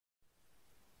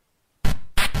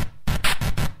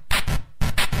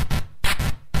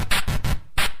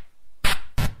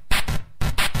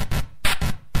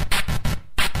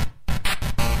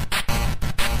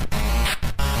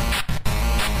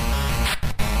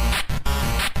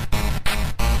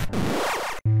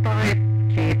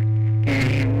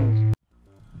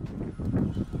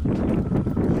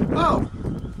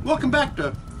Welcome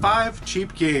back to 5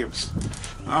 Cheap Games.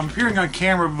 I'm appearing on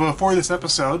camera before this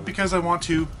episode because I want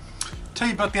to tell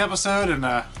you about the episode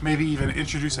and maybe even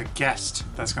introduce a guest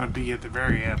that's going to be at the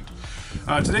very end.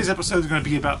 Today's episode is going to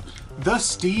be about the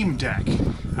Steam Deck.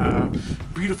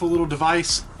 Beautiful little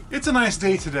device. It's a nice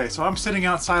day today, so I'm sitting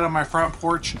outside on my front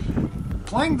porch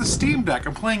playing the Steam Deck.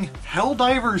 I'm playing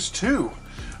Helldivers 2,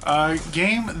 a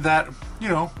game that, you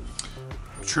know,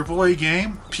 AAA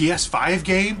game, PS5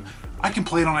 game. I can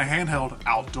play it on a handheld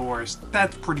outdoors.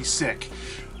 That's pretty sick.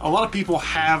 A lot of people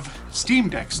have Steam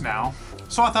Decks now,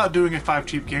 so I thought doing a 5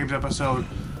 Cheap Games episode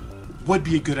would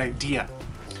be a good idea.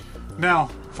 Now,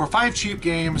 for 5 Cheap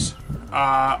Games,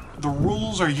 the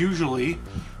rules are usually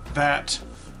that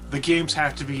the games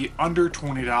have to be under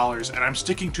 $20, and I'm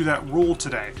sticking to that rule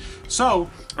today. So,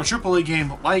 a AAA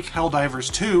game like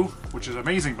Helldivers 2, which is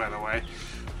amazing by the way,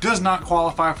 does not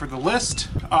qualify for the list.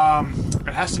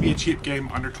 It has to be a cheap game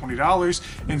under $20,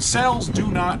 and sales do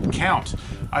not count.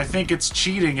 I think it's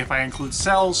cheating if I include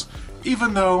sales,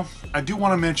 even though I do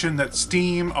want to mention that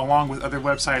Steam, along with other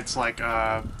websites like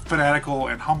Fanatical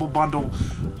and Humble Bundle,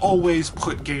 always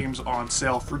put games on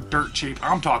sale for dirt cheap.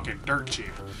 I'm talking dirt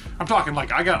cheap. I'm talking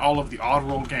like I got all of the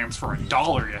Oddworld games for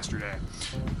 $1 yesterday.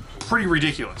 Pretty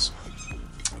ridiculous.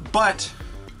 But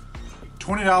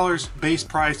 $20 base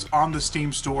price on the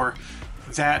Steam store,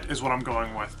 that is what I'm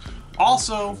going with.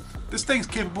 Also, this thing's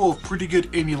capable of pretty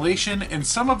good emulation, and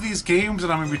some of these games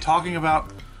that I'm going to be talking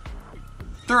about,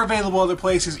 they're available other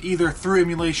places, either through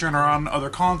emulation or on other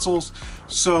consoles.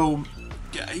 So,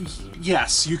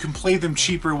 yes, you can play them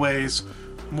cheaper ways,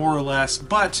 more or less,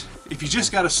 but if you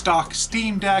just got a stock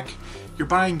Steam Deck, you're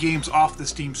buying games off the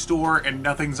Steam store and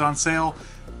nothing's on sale,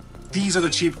 these are the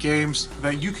cheap games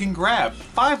that you can grab.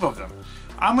 5 of them.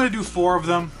 I'm going to do 4 of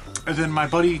them, and then my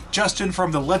buddy Justin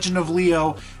from The Legend of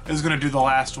Leo is going to do the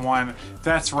last one.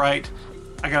 That's right,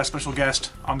 I got a special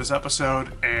guest on this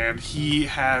episode, and he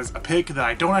has a pick that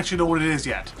I don't actually know what it is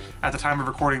yet at the time of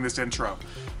recording this intro.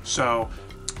 So,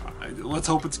 let's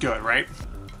hope it's good, right?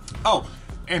 Oh,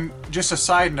 and just a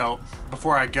side note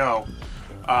before I go,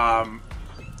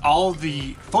 all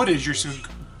the footage you're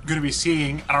going to be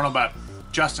seeing, I don't know about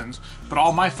Justin's, but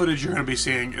all my footage you're going to be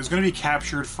seeing is going to be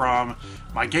captured from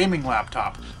my gaming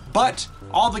laptop. But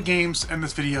all the games in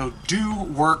this video do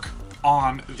work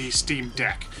on the Steam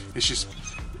Deck. It's just,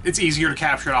 it's easier to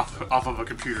capture it off of a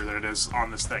computer than it is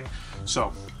on this thing.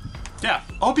 So, yeah.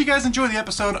 I hope you guys enjoy the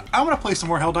episode. I'm going to play some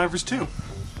more Helldivers 2.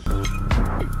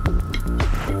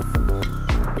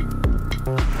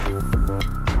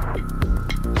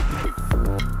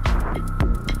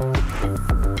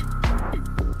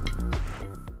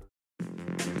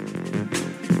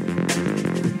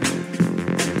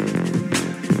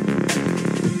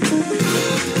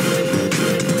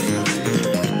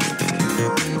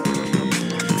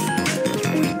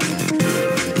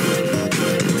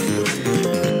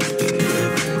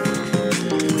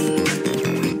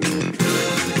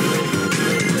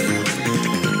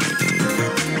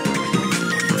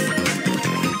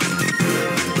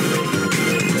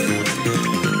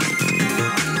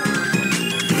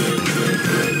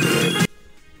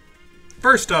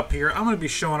 First up here, I'm going to be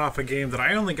showing off a game that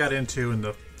I only got into in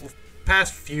the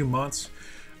past few months.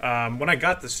 When I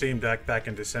got the Steam Deck back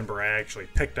in December, I actually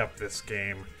picked up this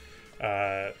game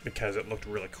because it looked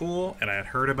really cool and I had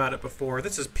heard about it before.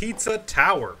 This is Pizza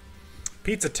Tower.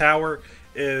 Pizza Tower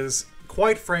is,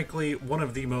 quite frankly, one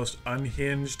of the most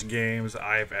unhinged games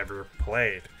I've ever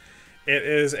played. It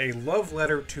is a love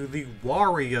letter to the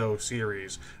Wario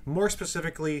series, more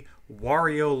specifically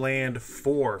Wario Land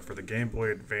 4 for the Game Boy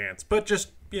Advance, but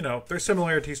just, you know, there's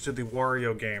similarities to the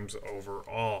Wario games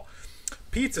overall.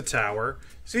 Pizza Tower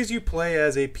sees you play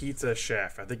as a pizza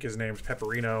chef. I think his name's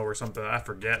Pepperino or something, I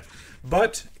forget.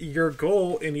 But your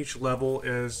goal in each level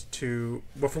is to,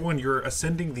 well, for one, you're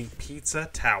ascending the pizza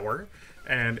tower,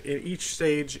 and in each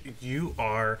stage you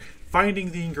are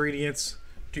finding the ingredients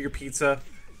to your pizza,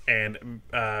 and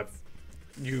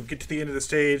you get to the end of the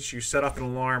stage, you set off an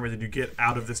alarm, and then you get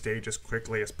out of the stage as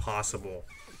quickly as possible.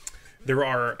 There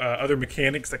are other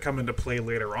mechanics that come into play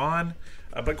later on,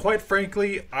 but quite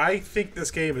frankly, I think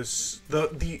this game is...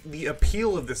 The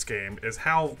appeal of this game is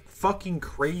how fucking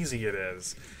crazy it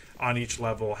is on each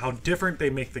level, how different they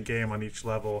make the game on each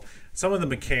level. Some of the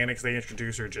mechanics they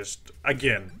introduce are just,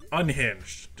 again,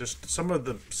 unhinged. Just some of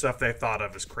the stuff they thought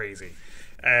of is crazy.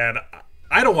 And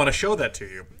I don't want to show that to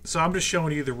you. So I'm just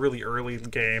showing you the really early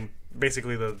game,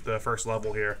 basically the first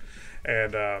level here.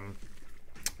 And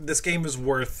this game is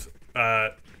worth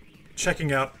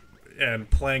checking out and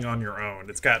playing on your own.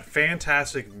 It's got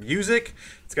fantastic music.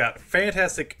 It's got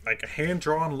fantastic, like,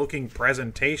 hand-drawn looking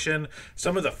presentation.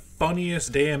 Some of the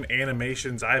funniest damn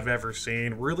animations I've ever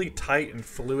seen. Really tight and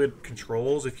fluid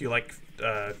controls if you like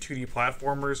 2D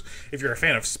platformers. If you're a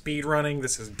fan of speedrunning,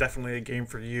 this is definitely a game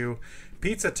for you.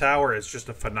 Pizza Tower is just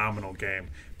a phenomenal game.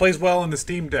 Plays well on the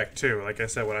Steam Deck too. Like I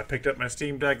said, when I picked up my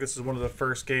Steam Deck, this is one of the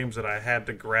first games that I had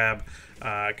to grab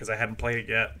because I hadn't played it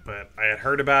yet, but I had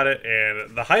heard about it,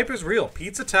 and the hype is real.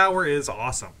 Pizza Tower is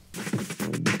awesome.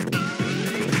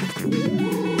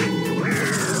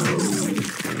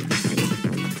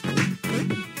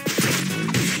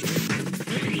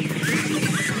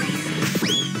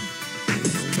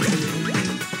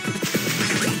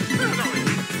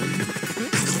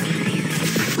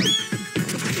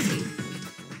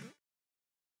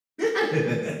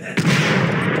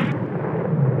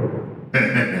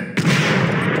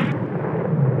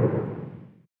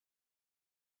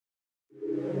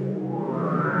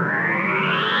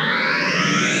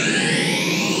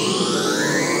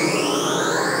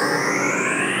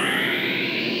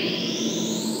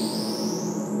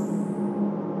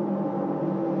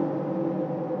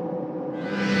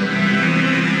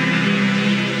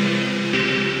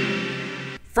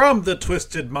 From the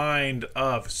twisted mind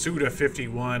of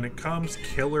Suda51 comes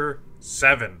Killer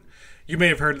 7. You may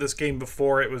have heard of this game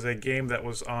before. It was a game that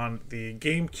was on the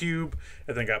GameCube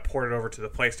and then got ported over to the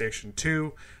PlayStation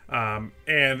 2.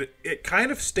 And it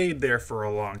kind of stayed there for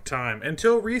a long time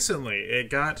until recently. It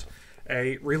got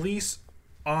a release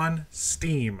on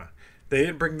Steam. They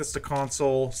didn't bring this to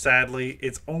console, sadly.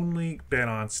 It's only been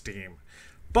on Steam.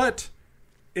 But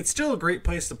it's still a great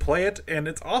place to play it, and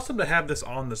it's awesome to have this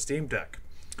on the Steam Deck.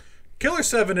 Killer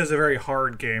 7 is a very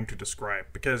hard game to describe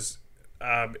because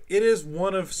it is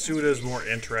one of Suda's more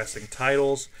interesting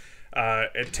titles.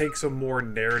 It takes a more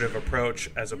narrative approach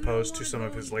as opposed to some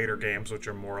of his later games, which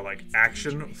are more like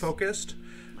action focused.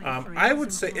 I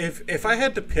would say if I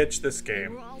had to pitch this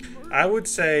game, I would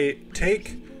say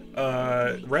take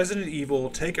Resident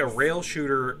Evil, take a rail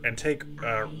shooter, and take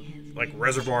like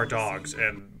Reservoir Dogs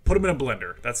and put them in a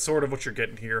blender. That's sort of what you're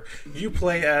getting here. You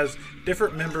play as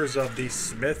different members of the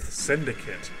Smith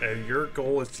Syndicate, and your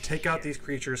goal is to take out these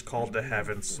creatures called the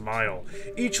Heaven Smile.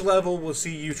 Each level will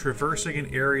see you traversing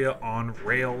an area on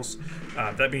rails.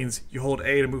 That means you hold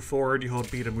A to move forward, you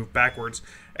hold B to move backwards,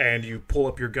 and you pull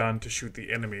up your gun to shoot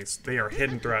the enemies. They are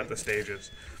hidden throughout the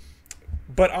stages.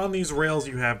 But on these rails,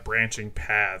 you have branching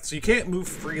paths. So you can't move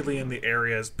freely in the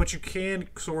areas, but you can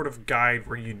sort of guide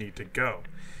where you need to go.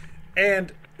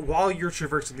 And while you're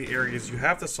traversing the areas, you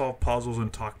have to solve puzzles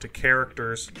and talk to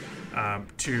characters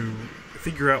to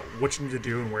figure out what you need to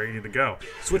do and where you need to go.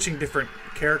 Switching different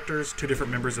characters to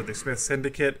different members of the Smith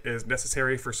Syndicate is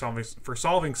necessary for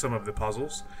solving some of the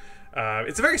puzzles.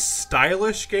 It's a very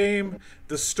stylish game.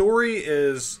 The story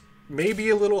is maybe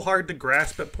a little hard to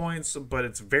grasp at points, but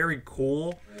it's very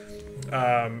cool.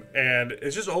 And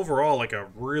it's just overall like a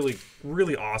really,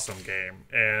 really awesome game.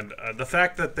 And the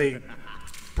fact that they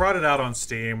brought it out on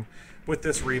Steam with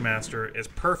this remaster is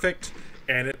perfect,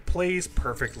 and it plays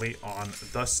perfectly on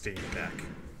the Steam Deck.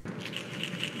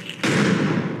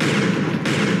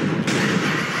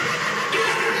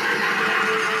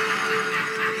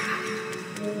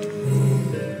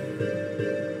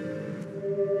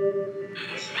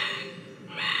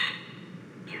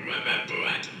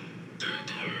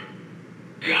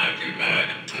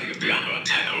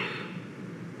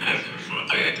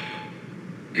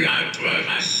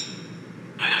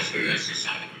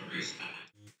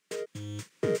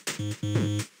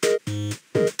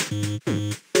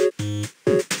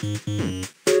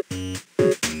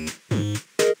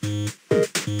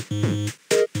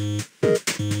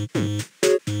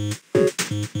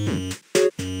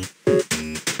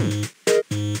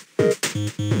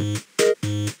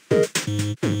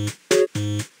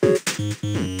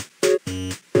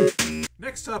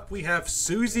 Next up, we have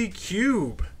Suzy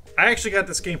Cube. I actually got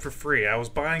this game for free. I was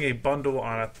buying a bundle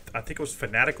on, I think it was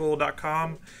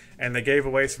Fanatical.com, and they gave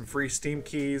away some free Steam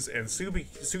keys, and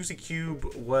Suzy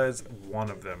Cube was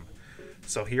one of them.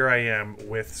 So here I am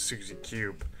with Suzy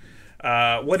Cube.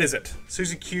 What is it?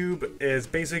 Suzy Cube is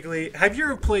basically... Have you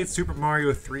ever played Super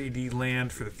Mario 3D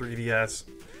Land for the 3DS?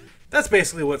 That's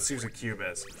basically what Suzy Cube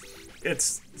is.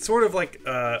 It's sort of like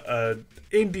a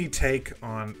indie take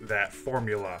on that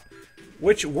formula,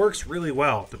 which works really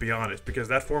well, to be honest, because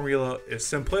that formula is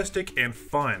simplistic and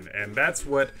fun, and that's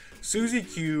what Suzy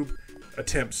Cube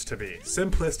attempts to be.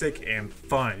 Simplistic and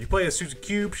fun. You play as Suzy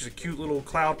Cube, she's a cute little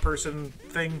cloud person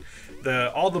thing.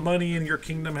 All the money in your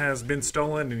kingdom has been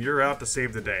stolen, and you're out to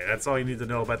save the day. That's all you need to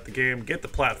know about the game. Get the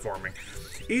platforming.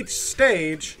 Each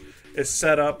stage is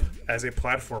set up as a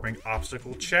platforming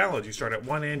obstacle challenge. You start at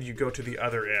one end, you go to the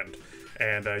other end,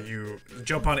 and you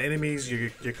jump on enemies,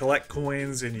 you collect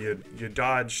coins, and you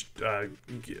dodge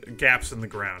gaps in the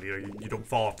ground. You don't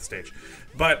fall off the stage.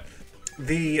 But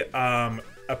the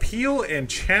appeal and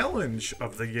challenge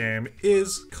of the game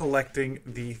is collecting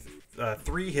the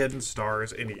 3 hidden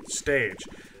stars in each stage.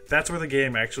 That's where the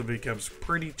game actually becomes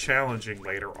pretty challenging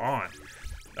later on.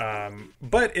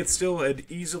 But it's still an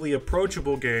easily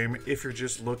approachable game if you're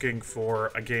just looking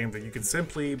for a game that you can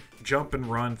simply jump and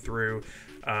run through.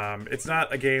 It's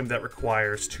not a game that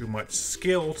requires too much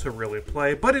skill to really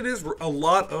play, but it is a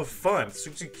lot of fun.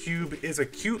 Suzy Cube is a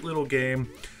cute little game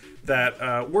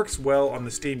that works well on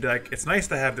the Steam Deck. It's nice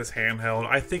to have this handheld.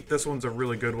 I think this one's a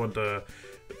really good one to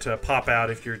pop out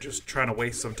if you're just trying to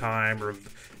waste some time, or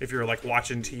if you're like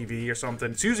watching TV or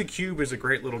something. Suzy Cube is a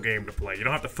great little game to play. You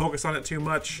don't have to focus on it too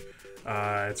much.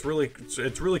 It's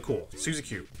really cool. Suzy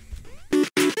Cube.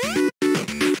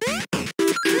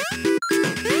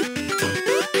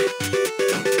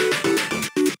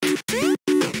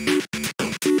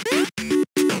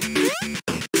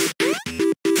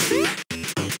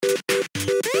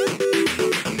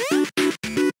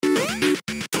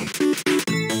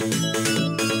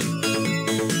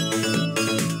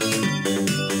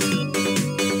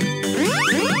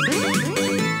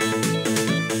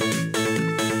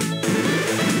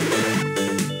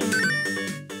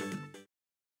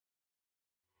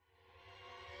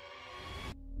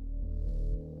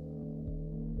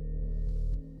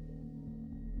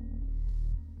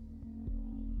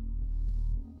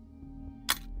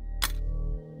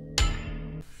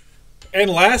 And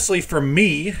lastly, for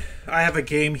me, I have a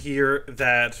game here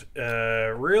that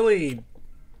really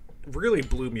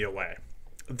blew me away.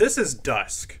 This is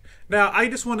Dusk. Now, I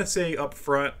just want to say up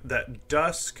front that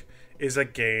Dusk is a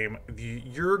game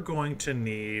you're going to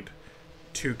need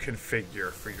to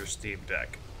configure for your Steam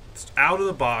Deck. It's out of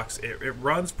the box. It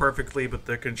runs perfectly, but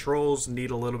the controls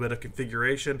need a little bit of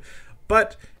configuration.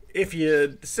 But if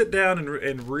you sit down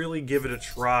and really give it a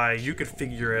try, you can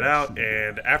figure it out,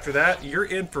 and after that, you're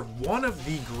in for one of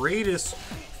the greatest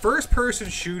first-person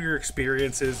shooter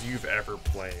experiences you've ever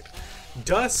played.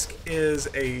 Dusk is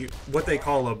what they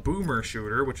call a boomer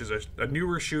shooter, which is a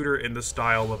newer shooter in the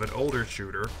style of an older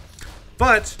shooter,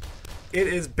 but it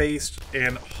is based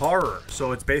in horror,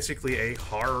 so it's basically a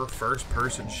horror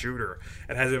first-person shooter.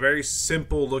 It has a very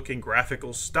simple-looking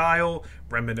graphical style,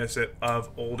 reminiscent of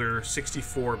older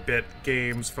 64-bit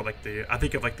games for I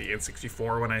think of like the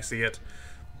N64 when I see it.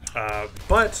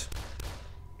 But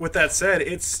with that said,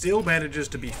 it still manages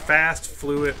to be fast,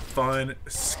 fluid, fun,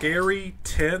 scary,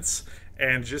 tense,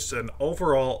 and just an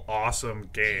overall awesome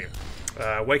game.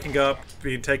 Waking up,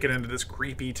 being taken into this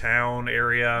creepy town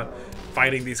area,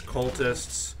 fighting these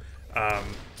cultists,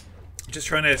 just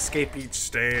trying to escape each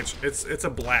stage. It's a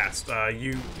blast.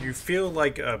 You feel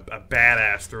like a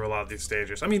badass through a lot of these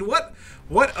stages. I mean, what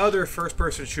other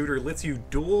first-person shooter lets you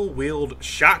dual-wield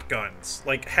shotguns?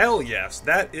 Like, hell yes,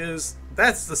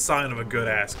 that's the sign of a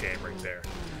good-ass game right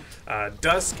there.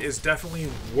 Dusk is definitely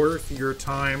worth your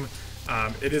time.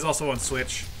 It is also on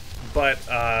Switch, but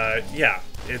yeah,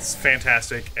 it's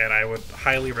fantastic, and I would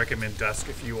highly recommend Dusk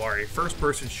if you are a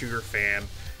first-person shooter fan,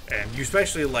 and you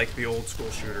especially like the old-school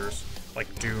shooters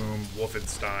like Doom,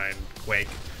 Wolfenstein, Quake.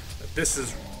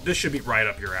 This should be right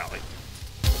up your alley.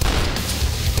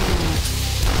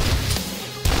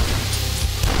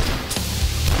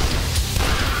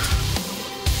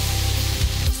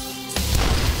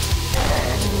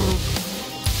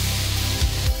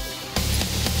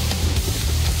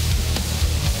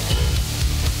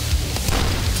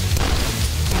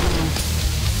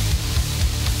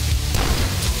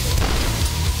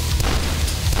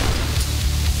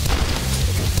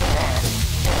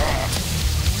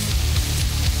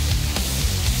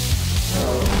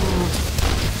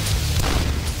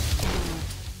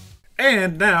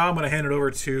 And now I'm going to hand it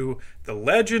over to the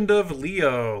Legend of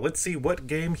Leo. Let's see what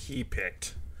game he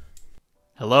picked.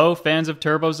 Hello, fans of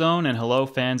TurboZone, and hello,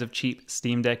 fans of cheap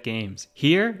Steam Deck games.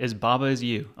 Here is Baba Is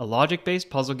You, a logic-based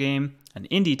puzzle game, an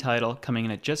indie title coming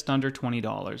in at just under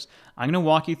 $20. I'm going to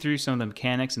walk you through some of the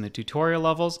mechanics in the tutorial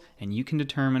levels, and you can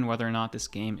determine whether or not this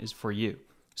game is for you.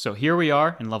 So here we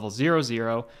are in level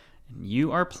 00, and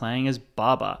you are playing as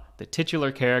Baba, the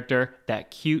titular character,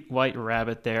 that cute white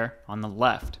rabbit there on the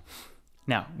left.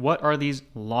 Now, what are these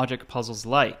logic puzzles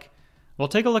like? Well,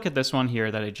 take a look at this one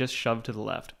here that I just shoved to the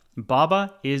left.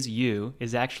 Baba Is You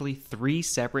is actually 3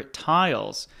 separate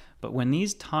tiles, but when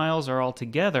these tiles are all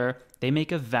together, they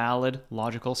make a valid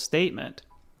logical statement.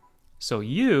 So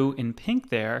you, in pink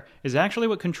there, is actually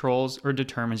what controls or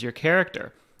determines your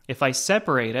character. If I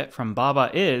separate it from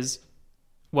Baba Is,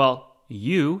 Well,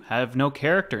 you have no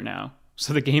character now,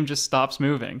 so the game just stops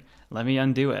moving. Let me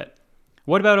undo it.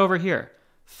 What about over here?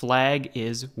 Flag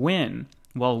is win.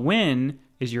 Well, win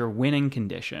is your winning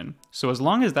condition. So as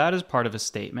long as that is part of a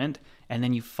statement, and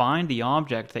then you find the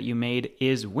object that you made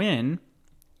is win,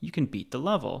 you can beat the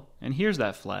level. And here's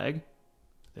that flag.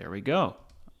 There we go.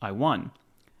 I won.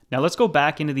 Now let's go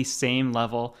back into the same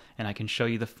level, and I can show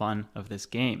you the fun of this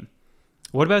game.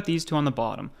 What about these two on the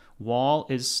bottom? Wall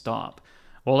is stop.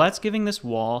 Well, that's giving this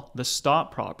wall the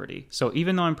stop property. So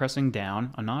even though I'm pressing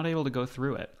down, I'm not able to go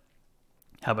through it.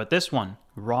 How about this one?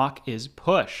 Rock is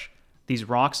push. These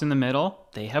rocks in the middle,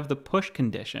 they have the push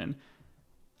condition.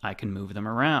 I can move them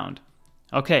around.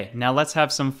 Okay, now let's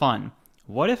have some fun.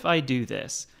 What if I do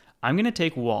this? I'm going to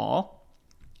take wall,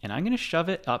 and I'm going to shove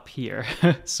it up here.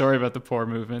 Sorry about the poor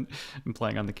movement. I'm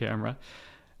playing on the camera.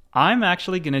 I'm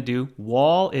actually going to do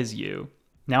wall is you.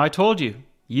 Now I told you,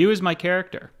 you is my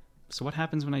character. So what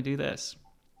happens when I do this?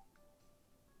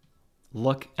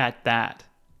 Look at that.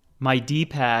 My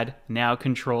D-pad now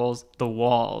controls the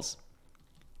walls.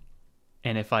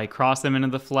 And if I cross them into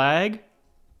the flag,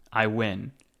 I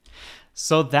win.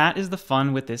 So that is the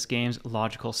fun with this game's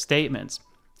logical statements.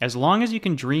 As long as you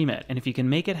can dream it, and if you can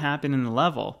make it happen in the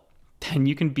level, then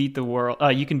you can beat the world.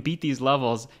 You can beat these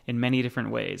levels in many different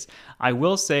ways. I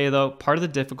will say though, part of the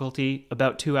difficulty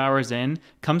about 2 hours in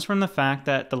comes from the fact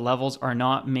that the levels are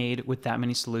not made with that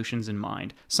many solutions in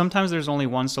mind. Sometimes there's only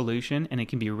one solution, and it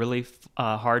can be really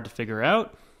hard to figure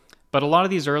out. But a lot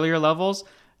of these earlier levels,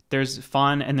 there's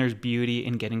fun and there's beauty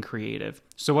in getting creative.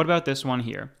 So what about this one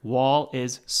here? Wall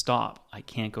is stop. I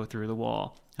can't go through the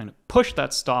wall. I'm going to push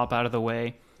that stop out of the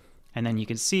way. And then you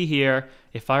can see here,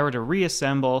 if I were to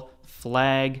reassemble,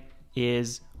 flag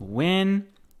is win,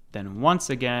 then once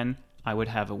again, I would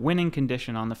have a winning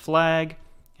condition on the flag.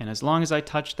 And as long as I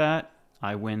touch that,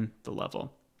 I win the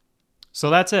level. So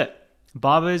that's it.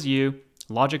 Baba is you,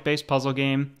 logic-based puzzle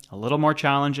game, a little more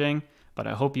challenging, but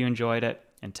I hope you enjoyed it,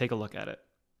 and take a look at it.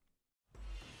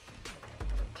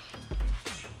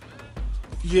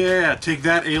 Yeah, take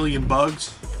that, alien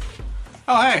bugs.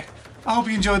 Oh, hey. I hope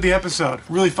you enjoyed the episode.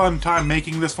 Really fun time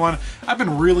making this one. I've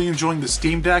been really enjoying the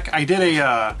Steam Deck. I did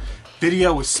a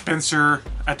video with Spencer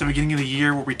at the beginning of the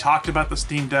year where we talked about the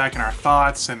Steam Deck and our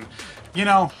thoughts, and you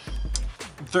know,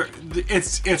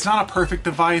 it's not a perfect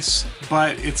device,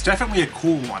 but it's definitely a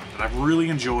cool one that I've really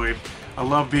enjoyed. I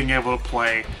love being able to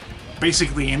play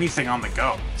basically anything on the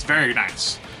go. It's very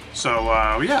nice. So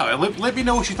yeah, let me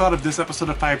know what you thought of this episode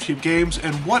of 5 Cheap Games,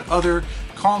 and what other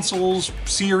consoles,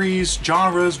 series,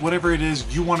 genres, whatever it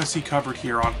is you want to see covered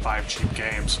here on 5 Cheap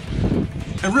Games.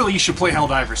 And really, you should play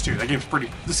Helldivers too. That game's pretty.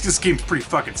 This game's pretty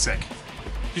fucking sick.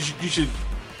 You should.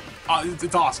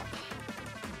 It's awesome.